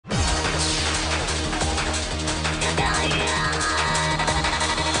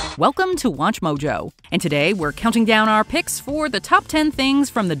Welcome to WatchMojo, and today we're counting down our picks for the top 10 things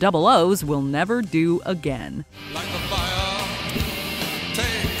from the Double O's we'll never do again. Like a fire,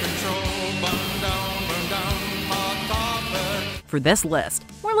 take control, burn down, hot topic. For this list,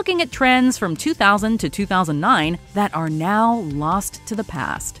 we're looking at trends from 2000 to 2009 that are now lost to the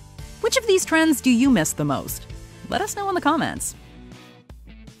past. Which of these trends do you miss the most? Let us know in the comments.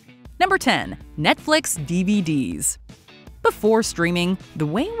 Number 10. Netflix DVDs. Before streaming, the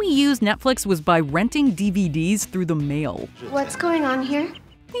way we used Netflix was by renting DVDs through the mail. What's going on here?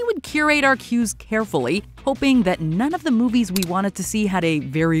 We would curate our queues carefully, hoping that none of the movies we wanted to see had a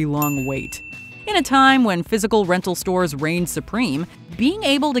very long wait. In a time when physical rental stores reigned supreme, being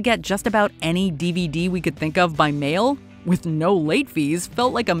able to get just about any DVD we could think of by mail, with no late fees,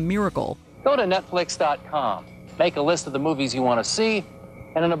 felt like a miracle. Go to Netflix.com, make a list of the movies you want to see,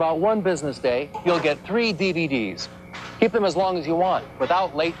 and in about one business day, you'll get 3 DVDs. Keep them as long as you want,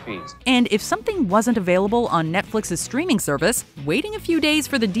 without late fees. And if something wasn't available on Netflix's streaming service, waiting a few days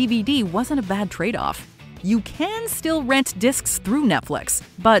for the DVD wasn't a bad trade-off. You can still rent discs through Netflix,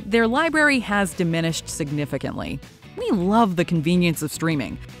 but their library has diminished significantly. We love the convenience of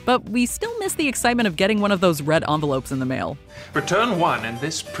streaming, but we still miss the excitement of getting one of those red envelopes in the mail. Return one in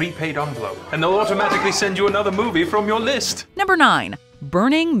this prepaid envelope, and they'll automatically send you another movie from your list. Number 9.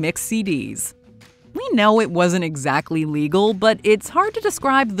 Burning mixed CDs. We know it wasn't exactly legal, but it's hard to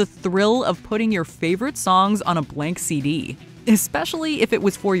describe the thrill of putting your favorite songs on a blank CD, especially if it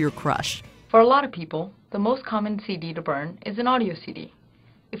was for your crush. For a lot of people, the most common CD to burn is an audio CD.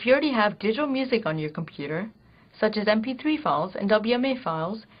 If you already have digital music on your computer, such as MP3 files and WMA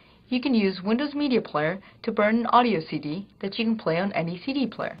files, you can use Windows Media Player to burn an audio CD that you can play on any CD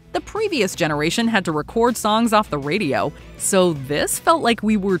player. The previous generation had to record songs off the radio, so this felt like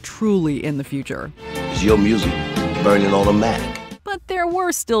we were truly in the future. Is your music burning on a Mac? But there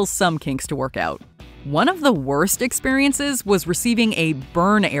were still some kinks to work out. One of the worst experiences was receiving a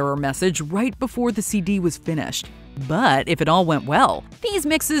burn error message right before the CD was finished. But if it all went well, these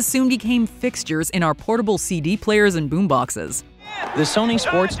mixes soon became fixtures in our portable CD players and boomboxes. The Sony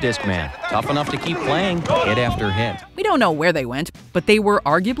Sports Discman, tough enough to keep playing hit after hit. We don't know where they went, but they were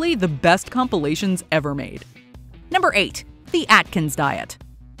arguably the best compilations ever made. Number 8. The Atkins Diet.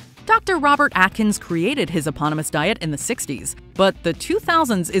 Dr. Robert Atkins created his eponymous diet in the 60s, but the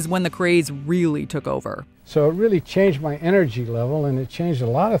 2000s is when the craze really took over. So it really changed my energy level, and it changed a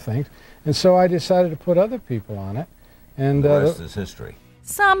lot of things, and so I decided to put other people on it. And the rest is history.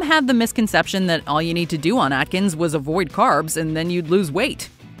 Some had the misconception that all you need to do on Atkins was avoid carbs and then you'd lose weight.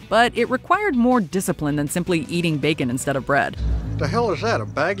 But it required more discipline than simply eating bacon instead of bread. The hell is that, a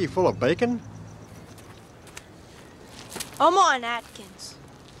baggie full of bacon? I'm on Atkins.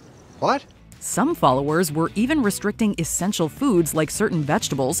 What? Some followers were even restricting essential foods like certain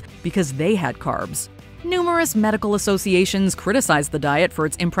vegetables because they had carbs. Numerous medical associations criticized the diet for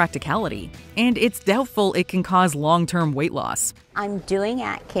its impracticality, and it's doubtful it can cause long-term weight loss. I'm doing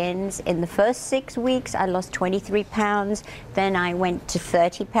Atkins. In the first 6 weeks, I lost 23 pounds. Then I went to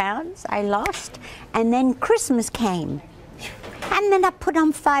 30 pounds I lost. And then Christmas came. And then I put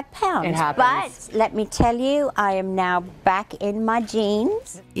on 5 pounds. It happens. But let me tell you, I am now back in my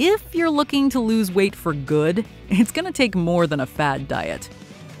jeans. If you're looking to lose weight for good, it's going to take more than a fad diet.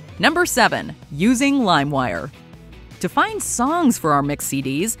 Number 7. Using LimeWire. To find songs for our mixed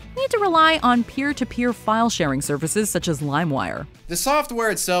CDs, we had to rely on peer-to-peer file sharing services such as LimeWire. The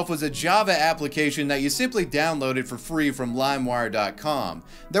software itself was a Java application that you simply downloaded for free from LimeWire.com.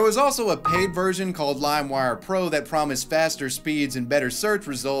 There was also a paid version called LimeWire Pro that promised faster speeds and better search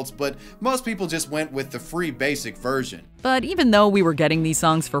results, but most people just went with the free basic version. But even though we were getting these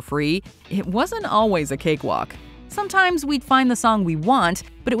songs for free, it wasn't always a cakewalk. Sometimes we'd find the song we want,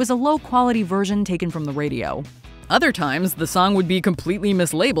 but it was a low-quality version taken from the radio. Other times, the song would be completely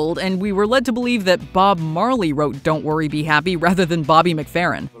mislabeled, and we were led to believe that Bob Marley wrote Don't Worry, Be Happy rather than Bobby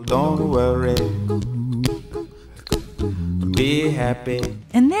McFerrin. Don't worry, be happy.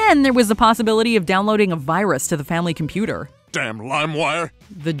 And then there was the possibility of downloading a virus to the family computer. Damn LimeWire.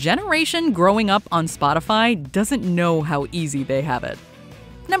 The generation growing up on Spotify doesn't know how easy they have it.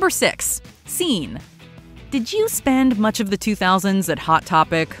 Number 6. Scene. Did you spend much of the 2000s at Hot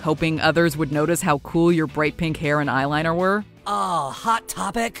Topic hoping others would notice how cool your bright pink hair and eyeliner were? Oh, Hot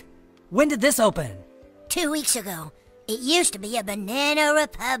Topic? When did this open? 2 weeks ago. It used to be a banana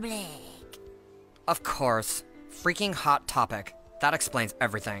republic. Of course. Freaking Hot Topic. That explains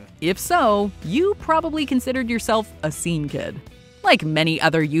everything. If so, you probably considered yourself a scene kid. Like many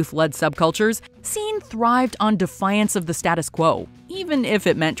other youth-led subcultures, Scene thrived on defiance of the status quo, even if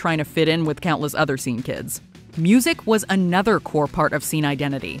it meant trying to fit in with countless other Scene kids. Music was another core part of Scene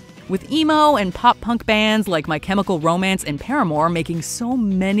identity. with emo and pop-punk bands like My Chemical Romance and Paramore making so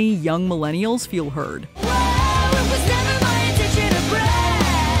many young millennials feel heard.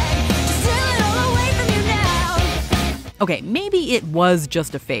 Okay, maybe it was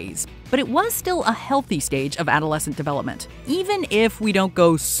just a phase, but it was still a healthy stage of adolescent development, even if we don't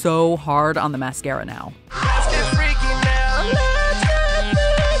go so hard on the mascara now.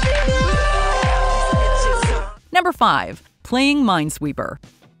 Number 5. Playing Minesweeper.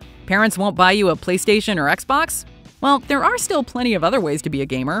 Parents won't buy you a PlayStation or Xbox? Well, there are still plenty of other ways to be a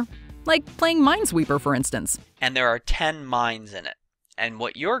gamer, like playing Minesweeper, for instance. And there are 10 mines in it. And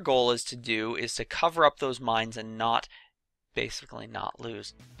what your goal is to do is to cover up those mines and basically not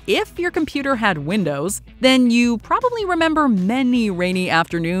lose. If your computer had Windows, then you probably remember many rainy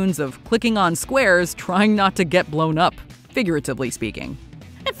afternoons of clicking on squares trying not to get blown up, figuratively speaking.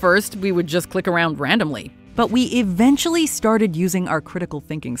 At first, we would just click around randomly, but we eventually started using our critical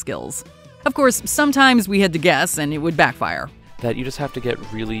thinking skills. Of course, sometimes we had to guess and it would backfire. That you just have to get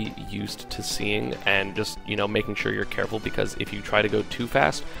really used to seeing and just, making sure you're careful, because if you try to go too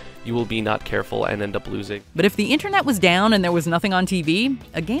fast, you will be not careful and end up losing. But if the internet was down and there was nothing on TV,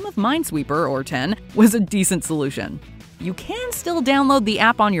 a game of Minesweeper, or 10, was a decent solution. You can still download the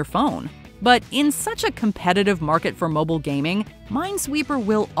app on your phone, but in such a competitive market for mobile gaming, Minesweeper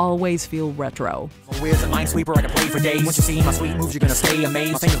will always feel retro. Where's a Minesweeper? I can play for days. Once you see my sweet moves, you're gonna stay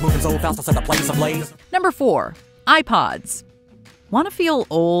amazed. My fingers moving so fast, I'll set the place ablaze. Number 4. iPods. Want to feel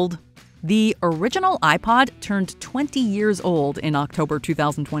old? The original iPod turned 20 years old in October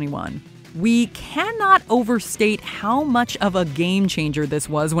 2021. We cannot overstate how much of a game changer this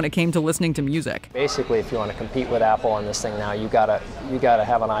was when it came to listening to music. Basically, if you want to compete with Apple on this thing now, you gotta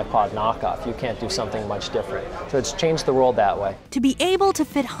have an iPod knockoff. You can't do something much different. So it's changed the world that way. To be able to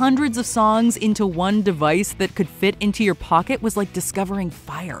fit hundreds of songs into one device that could fit into your pocket was like discovering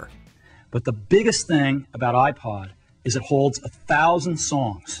fire. But the biggest thing about iPod is it holds 1,000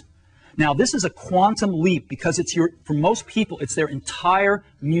 songs. Now, this is a quantum leap because for most people, it's their entire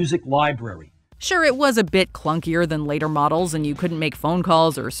music library. Sure, it was a bit clunkier than later models and you couldn't make phone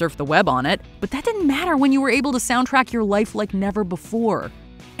calls or surf the web on it, but that didn't matter when you were able to soundtrack your life like never before.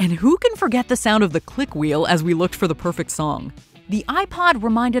 And who can forget the sound of the click wheel as we looked for the perfect song? The iPod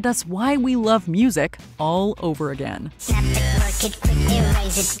reminded us why we love music all over again.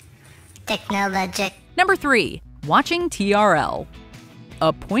 Number 3. Watching TRL.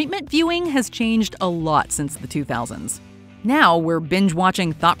 Appointment viewing has changed a lot since the 2000s. Now we're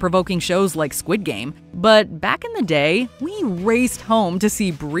binge-watching thought-provoking shows like Squid Game, but back in the day, we raced home to see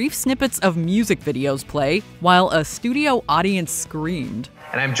brief snippets of music videos play while a studio audience screamed.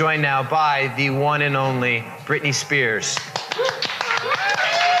 And I'm joined now by the one and only Britney Spears.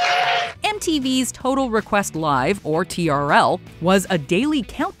 MTV's Total Request Live, or TRL, was a daily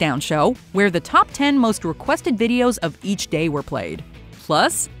countdown show where the top 10 most requested videos of each day were played.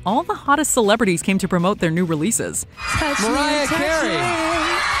 Plus, all the hottest celebrities came to promote their new releases. Mariah Carey! You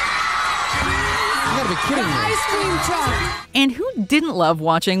gotta be kidding me. Ice cream truck! And who didn't love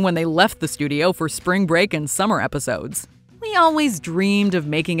watching when they left the studio for spring break and summer episodes? We always dreamed of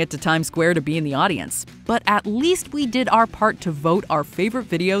making it to Times Square to be in the audience, but at least we did our part to vote our favorite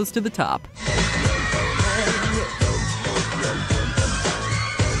videos to the top.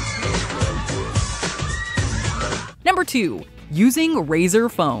 Number 2. Using Razr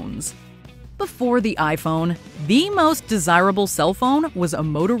phones. Before the iPhone, the most desirable cell phone was a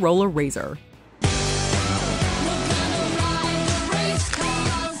Motorola Razr.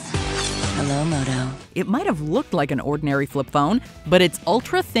 Hello, Moto. It might have looked like an ordinary flip phone, but its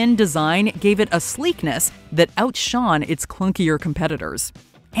ultra-thin design gave it a sleekness that outshone its clunkier competitors.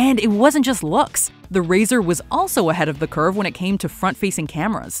 And it wasn't just looks. The Razr was also ahead of the curve when it came to front-facing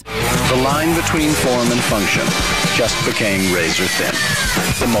cameras. The line between form and function just became razor thin.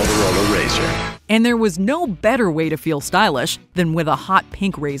 The Motorola Razr. And there was no better way to feel stylish than with a hot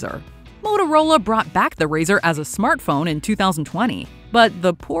pink Razr. Motorola brought back the Razr as a smartphone in 2020, but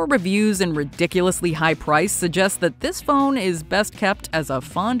the poor reviews and ridiculously high price suggest that this phone is best kept as a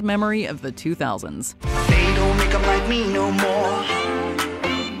fond memory of the 2000s. They don't make 'em like me no more.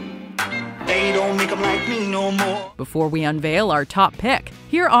 They don't make 'em like me no more. Before we unveil our top pick,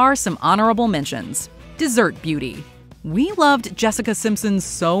 here are some honorable mentions. Dessert Beauty. We loved Jessica Simpson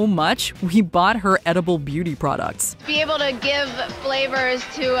so much, we bought her edible beauty products. Be able to give flavors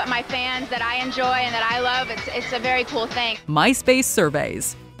to my fans that I enjoy and that I love, it's a very cool thing. MySpace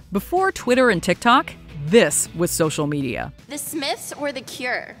surveys. Before Twitter and TikTok, this was social media. The Smiths or The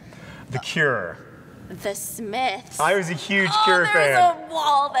Cure? The Cure. The Smiths. I was a huge Cure fan. There's a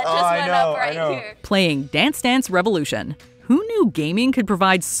wall that just went up right here. Playing Dance Dance Revolution. Who knew gaming could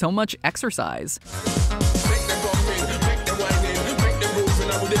provide so much exercise?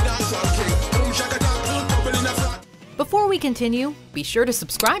 Before we continue, be sure to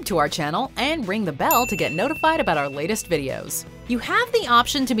subscribe to our channel and ring the bell to get notified about our latest videos. You have the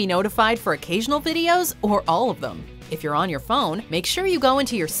option to be notified for occasional videos or all of them. If you're on your phone, make sure you go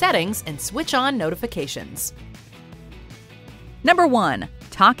into your settings and switch on notifications. Number 1.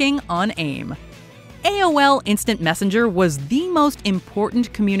 Talking on AIM. AOL Instant Messenger was the most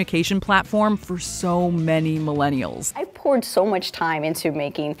important communication platform for so many millennials. I poured so much time into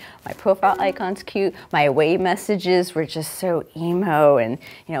making my profile icons cute. My away messages were just so emo, and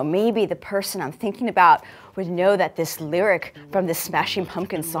maybe the person I'm thinking about would know that this lyric from the Smashing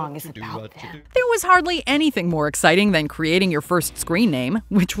Pumpkins song is about them. There was hardly anything more exciting than creating your first screen name,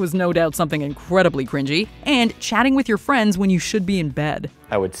 which was no doubt something incredibly cringy, and chatting with your friends when you should be in bed.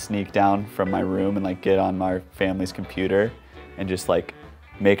 I would sneak down from my room and get on my family's computer and just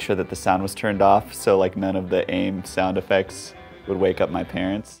make sure that the sound was turned off so none of the AIM sound effects would wake up my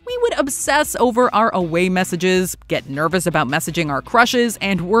parents. We would obsess over our away messages, get nervous about messaging our crushes,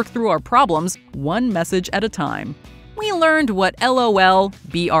 and work through our problems one message at a time. We learned what LOL,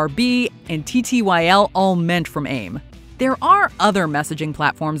 BRB, and TTYL all meant from AIM. There are other messaging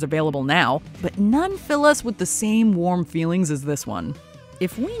platforms available now, but none fill us with the same warm feelings as this one.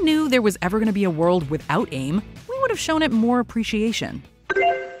 If we knew there was ever going to be a world without AIM, we would have shown it more appreciation.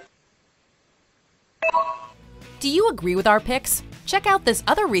 Do you agree with our picks? Check out this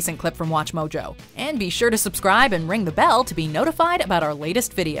other recent clip from WatchMojo, and be sure to subscribe and ring the bell to be notified about our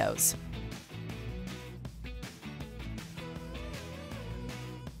latest videos.